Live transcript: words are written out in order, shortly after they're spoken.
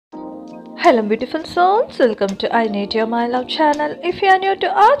Hello beautiful souls, welcome to I Need Your My Love channel. If you are new to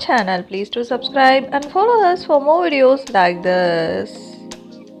our channel, please do subscribe and follow us for more videos like this.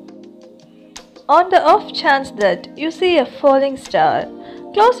 On the off chance that you see a falling star,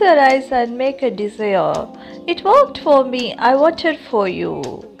 close your eyes and make a desire. It worked for me, I wanted for you.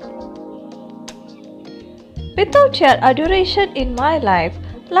 Without your adoration in my life,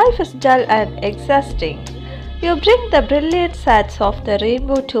 life is dull and exhausting. You bring the brilliant sides of the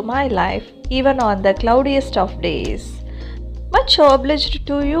rainbow to my life, even on the cloudiest of days. Much obliged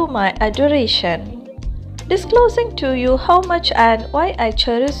to you, my adoration. Disclosing to you how much and why I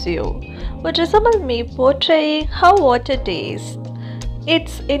cherish you would resemble me portraying how water tastes.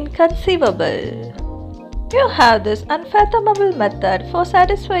 It's inconceivable. You have this unfathomable method for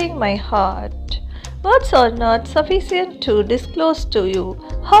satisfying my heart. Words are not sufficient to disclose to you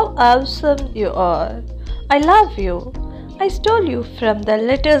how awesome you are. I love you. I stole you from the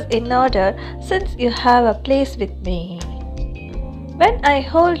letters in order since you have a place with me. When I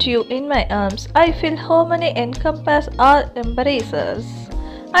hold you in my arms, I feel harmony encompass our embraces.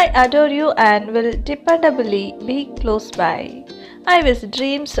 I adore you and will dependably be close by. I wish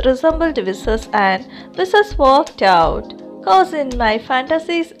dreams resembled wishes and wishes worked out, cause in my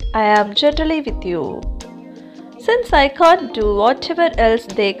fantasies I am generally with you. Since I can't do whatever else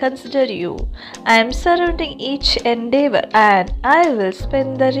they consider you, I am surrounding each endeavor and I will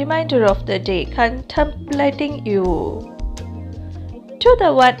spend the remainder of the day contemplating you. To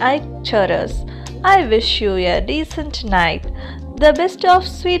the one I cherish, I wish you a decent night, the best of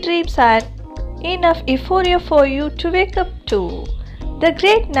sweet dreams and enough euphoria for you to wake up to. The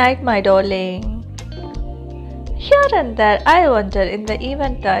great night, my darling. Here and there I wonder in the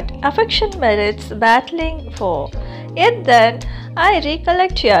event that affection merits battling for. Yet then I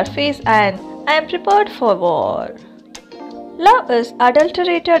recollect your face and I am prepared for war. Love is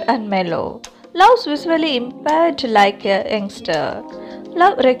adulterated and mellow. Love's visually impaired like a youngster.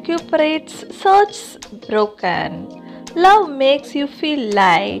 Love recuperates such broken. Love makes you feel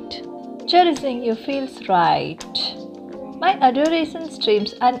light. Cherishing you feels right. My adoration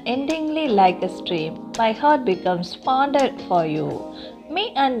streams unendingly like a stream. My heart becomes fonder for you.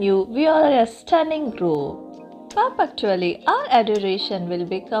 Me and you, we are a stunning group. Perpetually, our adoration will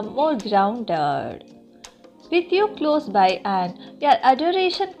become more grounded. With you close by and your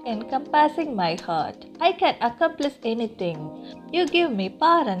adoration encompassing my heart, I can accomplish anything. You give me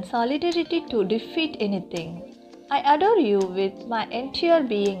power and solidarity to defeat anything. I adore you with my entire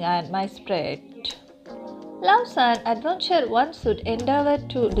being and my spirit. Love's an adventure one should endeavor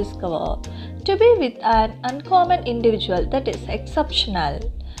to discover, to be with an uncommon individual that is exceptional.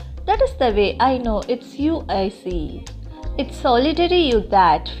 That is the way I know it's you I see. It's solitary you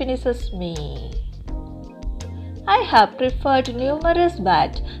that finishes me. I have preferred numerous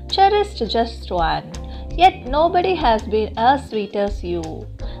but cherished just one, yet nobody has been as sweet as you.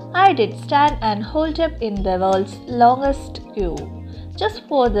 I did stand and hold up in the world's longest queue, just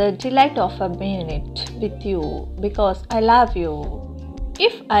for the delight of a minute with you, because I love you.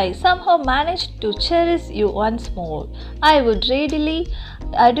 If I somehow managed to cherish you once more, I would readily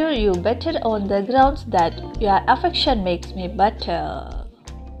adore you better on the grounds that your affection makes me better.